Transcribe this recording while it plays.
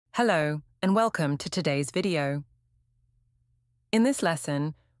Hello, and welcome to today's video. In this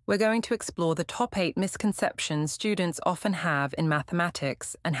lesson, we're going to explore the top 8 misconceptions students often have in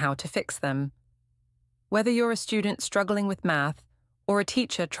mathematics and how to fix them. Whether you're a student struggling with math or a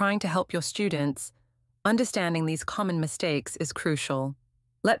teacher trying to help your students, understanding these common mistakes is crucial.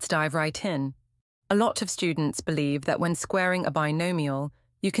 Let's dive right in. A lot of students believe that when squaring a binomial,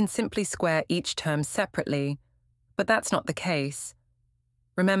 you can simply square each term separately, but that's not the case.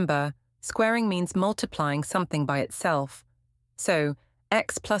 Remember, squaring means multiplying something by itself. So,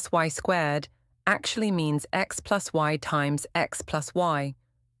 x plus y squared actually means x plus y times x plus y,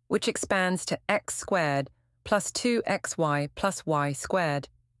 which expands to x squared plus 2xy plus y squared.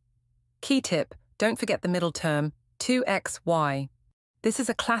 Key tip, don't forget the middle term, 2xy. This is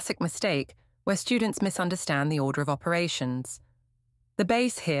a classic mistake where students misunderstand the order of operations. The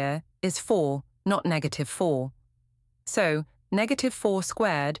base here is 4, not -4. So, -4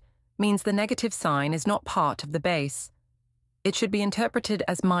 squared means the negative sign is not part of the base. It should be interpreted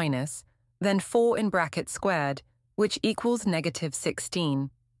as minus, then 4 in brackets squared, which equals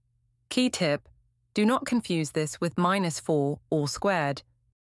 -16. Key tip, do not confuse this with -4 all squared.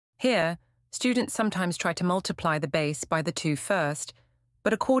 Here, students sometimes try to multiply the base by the 2 first,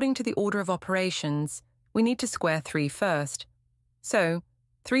 but according to the order of operations, we need to square 3 first. So,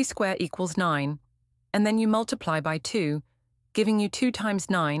 3 squared equals 9, and then you multiply by 2, giving you 2 times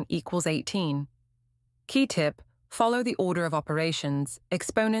 9 equals 18. Key tip, follow the order of operations,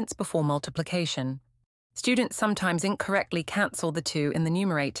 exponents before multiplication. Students sometimes incorrectly cancel the 2 in the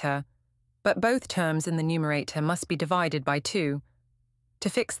numerator, but both terms in the numerator must be divided by 2. To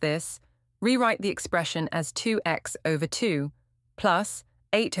fix this, rewrite the expression as 2x over 2 plus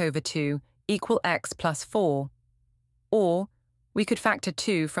 8 over 2 equal x plus 4. Or, we could factor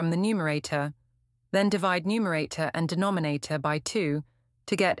 2 from the numerator, then divide numerator and denominator by 2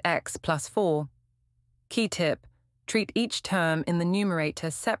 to get x plus 4. Key tip, treat each term in the numerator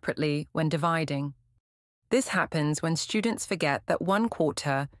separately when dividing. This happens when students forget that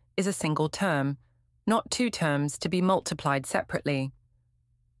 1/4 is a single term, not 2 terms to be multiplied separately.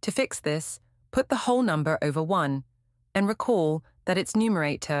 To fix this, put the whole number over 1, and recall that it's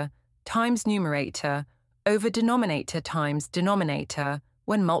numerator times numerator over denominator times denominator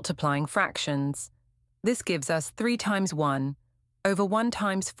when multiplying fractions. This gives us 3 times 1 over 1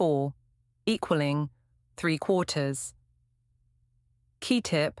 times 4, equaling 3/4. Key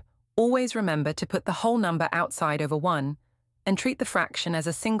tip, always remember to put the whole number outside over 1 and treat the fraction as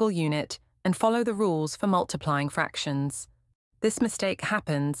a single unit and follow the rules for multiplying fractions. This mistake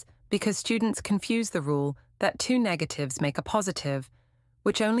happens because students confuse the rule that 2 negatives make a positive,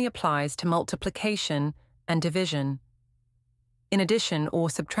 which only applies to multiplication and division. In addition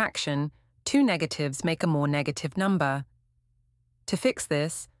or subtraction, 2 negatives make a more negative number. To fix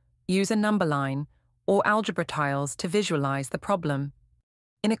this, use a number line or algebra tiles to visualize the problem.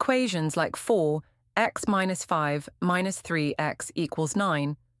 In equations like 4x minus 5 minus 3x equals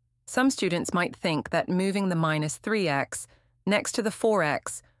 9, some students might think that moving the minus 3x next to the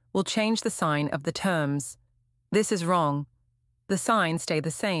 4x will change the sign of the terms. This is wrong. The signs stay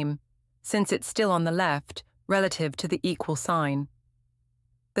the same, since it's still on the left relative to the equal sign.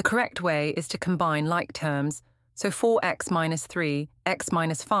 The correct way is to combine like terms, so 4x minus 3, x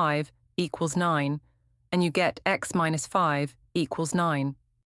minus 5 equals 9, and you get x minus 5 equals 9.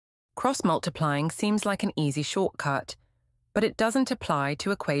 Cross-multiplying seems like an easy shortcut, but it doesn't apply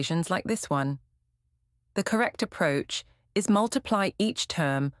to equations like this one. The correct approach is multiply each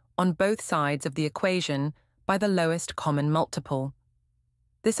term on both sides of the equation by the lowest common multiple.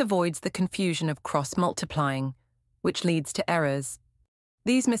 This avoids the confusion of cross-multiplying, which leads to errors.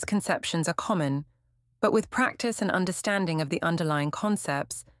 These misconceptions are common, but with practice and understanding of the underlying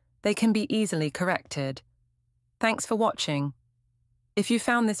concepts, they can be easily corrected. Thanks for watching. If you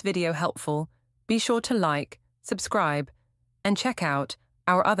found this video helpful, be sure to like, subscribe, and check out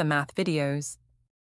our other math videos.